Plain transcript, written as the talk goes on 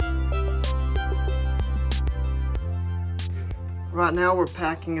Right now we're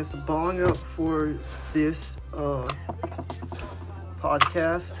packing us a bong up for this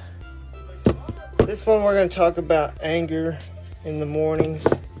podcast. This one we're going to talk about anger in the mornings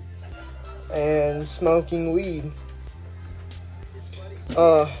and smoking weed.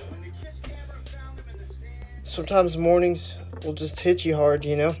 Sometimes mornings will just hit you hard,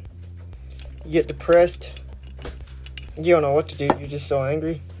 you know. You get depressed. You don't know what to do. You're just so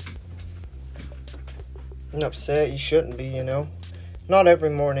angry and upset. You shouldn't be, you know. Not every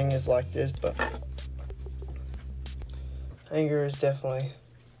morning is like this, but anger is definitely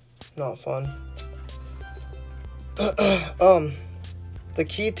not fun. The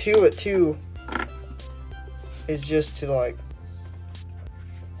key to it too is just to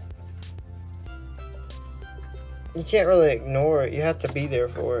you can't really ignore it. You have to be there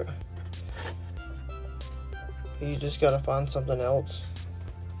for it. You just gotta find something else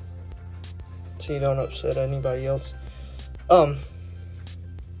so you don't upset anybody else. I'm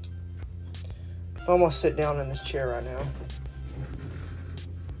gonna sit down in this chair right now.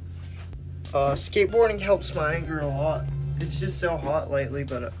 Skateboarding helps my anger a lot. It's just so hot lately,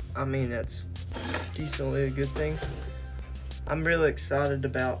 but I mean, it's decently a good thing. I'm really excited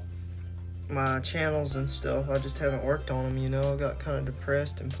about my channels and stuff. I just haven't worked on them, you know. I got kind of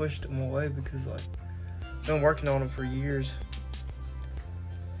depressed and pushed them away because, I've been working on them for years.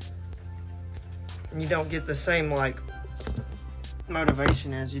 And you don't get the same,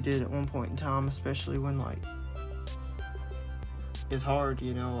 motivation as you did at one point in time, especially when, it's hard,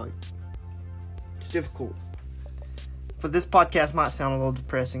 you know, it's difficult. But this podcast might sound a little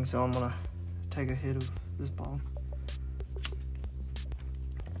depressing, so I'm gonna take a hit of this bong.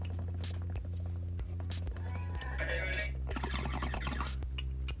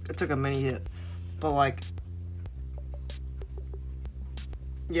 I took a mini hit, but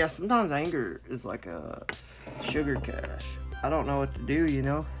yeah, sometimes anger is like a sugar crash. I don't know what to do, you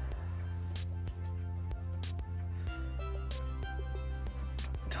know.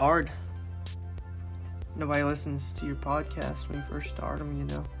 It's hard. Nobody listens to your podcast when you first start them, you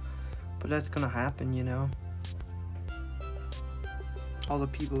know. But that's gonna happen, you know. All the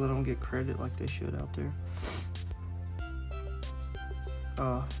people that don't get credit like they should out there.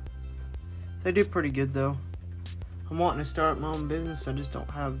 They do pretty good though. I'm wanting to start my own business. I just don't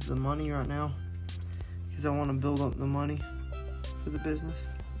have the money right now because I want to build up the money for the business.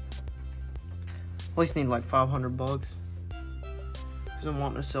 At least need $500 because I'm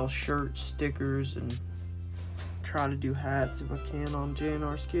wanting to sell shirts, stickers, and try to do hats if I can on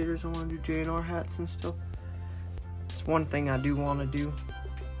JNR skaters. I want to do JNR hats and stuff. It's one thing I do want to do.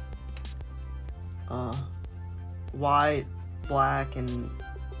 White, black, and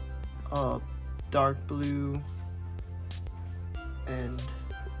dark blue, and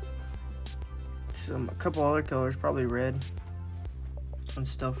a couple other colors, probably red and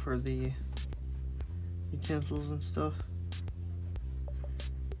stuff for the utensils and stuff.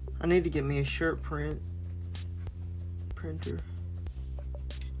 I need to get me a shirt printer.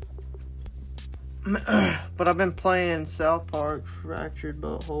 But I've been playing South Park Fractured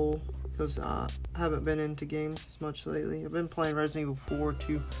Butthole because I haven't been into games as much lately. I've been playing Resident Evil 4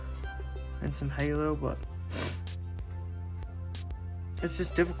 too, and some Halo, but it's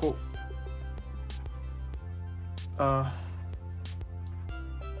just difficult.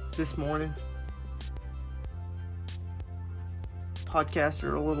 This morning, podcasts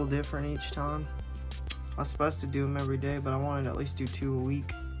are a little different each time. I was supposed to do them every day, but I wanted to at least do 2 a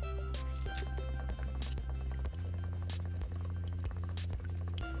week.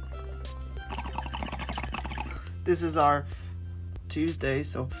 This is our Tuesday,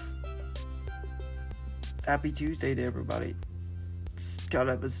 so happy Tuesday to everybody. It's kind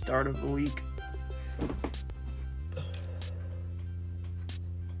of the start of the week.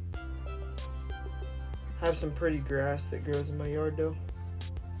 I have some pretty grass that grows in my yard though.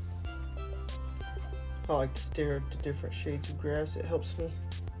 I like to stare at the different shades of grass. It helps me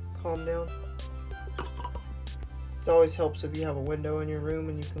calm down. It always helps if you have a window in your room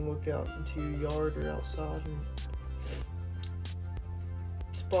and you can look out into your yard or outside and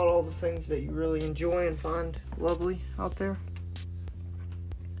spot all the things that you really enjoy and find lovely out there.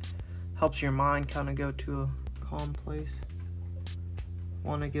 Helps your mind kind of go to a calm place.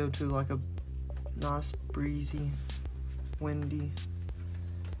 Want to go to a nice, breezy, windy,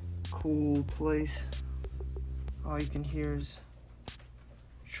 cool place. All you can hear is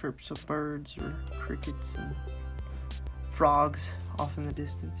chirps of birds or crickets and frogs off in the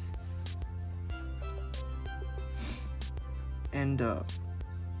distance. And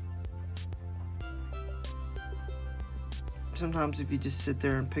sometimes if you just sit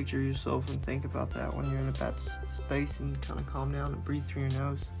there and picture yourself and think about that when you're in a bad space and kind of calm down and breathe through your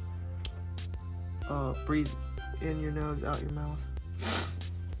nose. Breathe in your nose, out your mouth.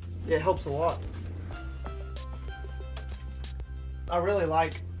 Yeah, it helps a lot. I really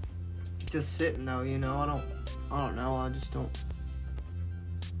like just sitting though, you know. I don't know. I just don't.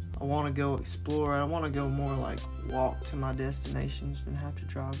 I want to go explore. I want to go more like walk to my destinations than have to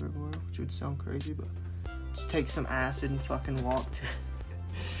drive everywhere, which would sound crazy, but just take some acid and fucking walk to.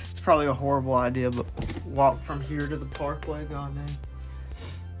 It's probably a horrible idea, but walk from here to the parkway, god dang.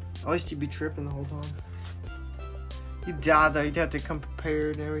 At least you'd be tripping the whole time. You'd die though. You'd have to come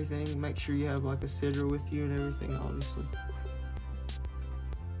prepared and everything. Make sure you have like a sitter with you and everything, obviously.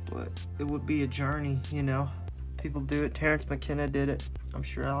 But it would be a journey, you know. People do it. Terrence McKenna did it. I'm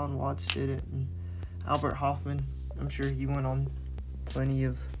sure Alan Watts did it. And Albert Hoffman, I'm sure he went on plenty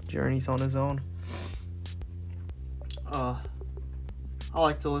of journeys on his own. I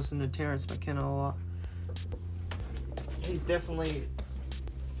like to listen to Terrence McKenna a lot. He's definitely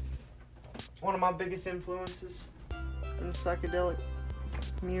one of my biggest influences in the psychedelic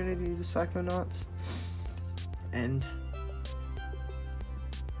community, the Psychonauts. And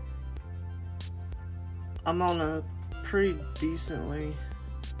I'm on a pretty decently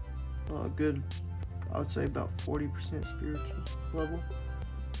good, I would say about 40% spiritual level.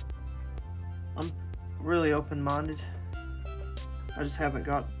 I'm really open-minded. I just haven't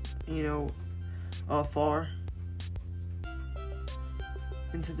got, far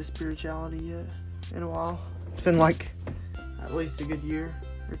into the spirituality yet in a while. It's been like at least a good year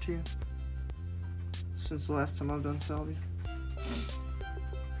or two since the last time I've done salvia.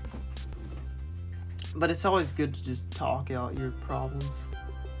 But it's always good to just talk out your problems.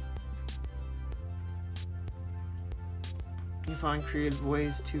 You find creative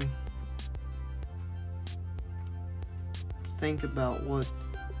ways to think about what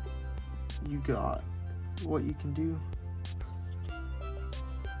you got, what you can do,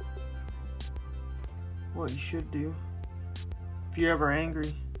 what you should do. If you're ever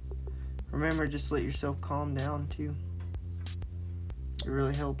angry, remember just let yourself calm down too. It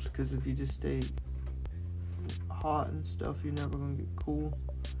really helps, because if you just stay hot and stuff, you're never going to get cool.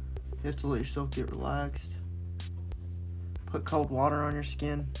 You have to let yourself get relaxed. Put cold water on your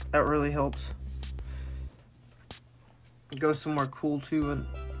skin. That really helps. Go somewhere cool too, and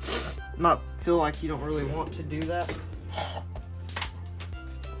not feel like you don't really want to do that.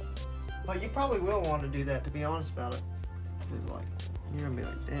 But you probably will want to do that, to be honest about it. Because you're going to be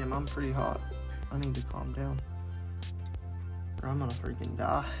like, damn, I'm pretty hot. I need to calm down. Or I'm going to freaking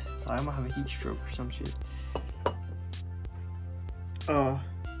die. I'm going to have a heat stroke or some shit.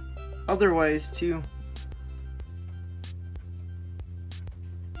 Other ways too.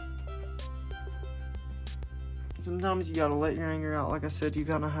 Sometimes you gotta let your anger out. Like I said, you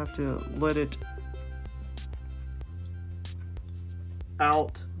gotta have to let it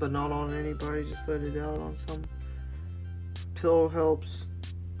out, but not on anybody. Just let it out on some. Pillow helps.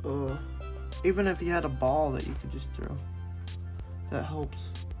 Even if you had a ball that you could just throw, that helps.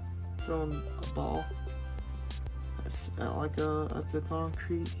 Throwing a ball. Like at the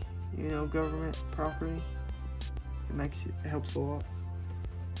concrete, government property. It helps a lot.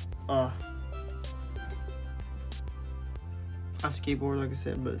 I skateboard, like I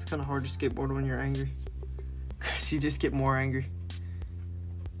said, but it's kind of hard to skateboard when you're angry, because you just get more angry.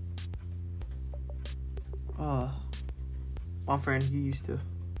 My friend, he used to.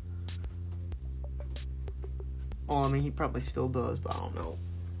 Well, I mean, he probably still does, but I don't know.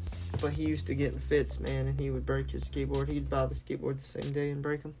 But he used to get in fits, man, and he would break his skateboard. He'd buy the skateboard the same day and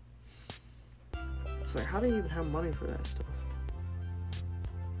break them. It's like, how do you even have money for that stuff?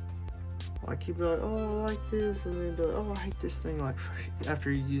 Like, he'd be like, oh, I like this, and then he'd be like, oh, I hate this thing, like,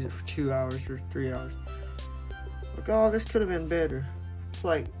 after you use it for 2 hours or 3 hours. Like, oh, this could have been better. It's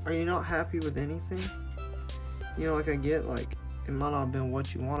like, are you not happy with anything? Like, I get, like, it might not have been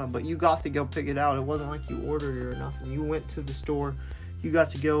what you wanted, but you got to go pick it out. It wasn't like you ordered it or nothing. You went to the store. You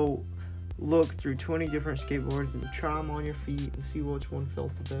got to go look through 20 different skateboards and try them on your feet and see which one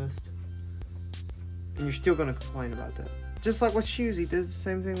felt the best. And you're still going to complain about that. Just like with shoes. He did the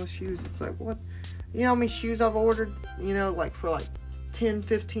same thing with shoes. It's like, what? You know how many shoes I've ordered? Like for like $10,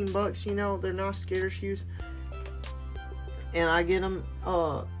 $15. They're not skater shoes. And I get them,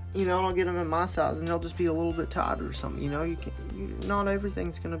 I'll get them in my size, and they'll just be a little bit tighter or something. Not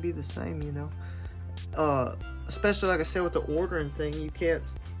everything's going to be the same, Especially, like I said, with the ordering thing, you can't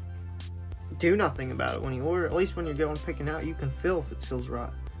do nothing about it when you order. At least when you're going picking out, you can feel if it feels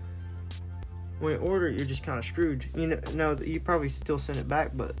right. When you order it, you're just kind of screwed. You probably still send it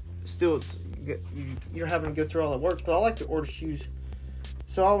back, but still you're having to go through all that work. But I like to order shoes.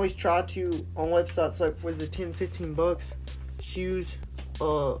 So I always try to, on websites like with the $10-15 shoes,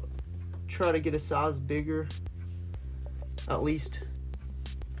 try to get a size bigger, at least.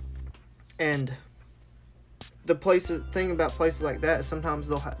 And the thing about places like that is sometimes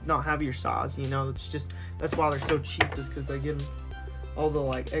they'll not have your size. You know, it's just that's why they're so cheap, is because they give them all the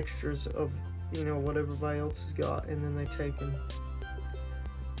like extras of, you know, what everybody else has got, and then they take and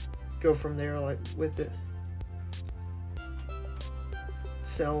go from there like with it.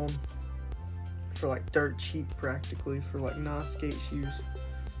 Sell them for like dirt cheap, practically, for like nice skate shoes.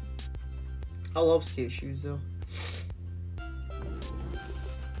 I love skate shoes though.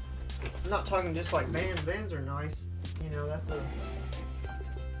 I'm not talking just like Vans. Vans are nice, you know, that's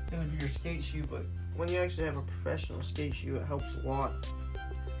gonna be your skate shoe, but when you actually have a professional skate shoe, it helps a lot.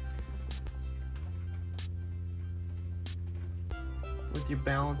 With your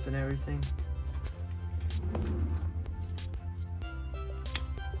balance and everything.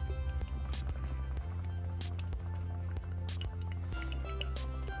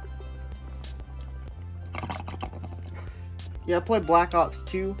 Yeah, I play Black Ops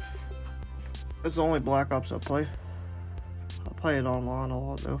 2. That's the only Black Ops I play. I play it online a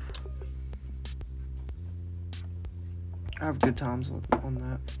lot though. I have good times on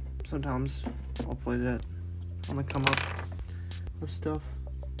that. Sometimes I'll play that on the come up of stuff.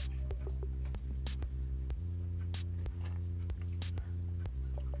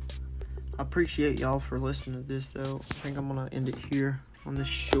 I appreciate y'all for listening to this though. I think I'm gonna end it here on this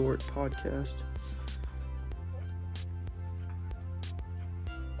short podcast.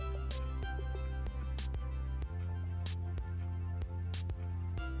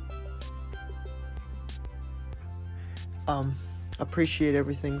 Appreciate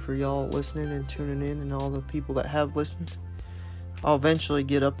everything for y'all listening and tuning in, and all the people that have listened. I'll eventually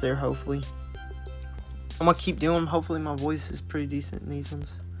get up there, hopefully. I'm gonna keep doing them. Hopefully my voice is pretty decent in these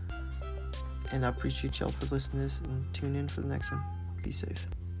ones. And I appreciate y'all for listening to this, and tune in for the next one. Be safe.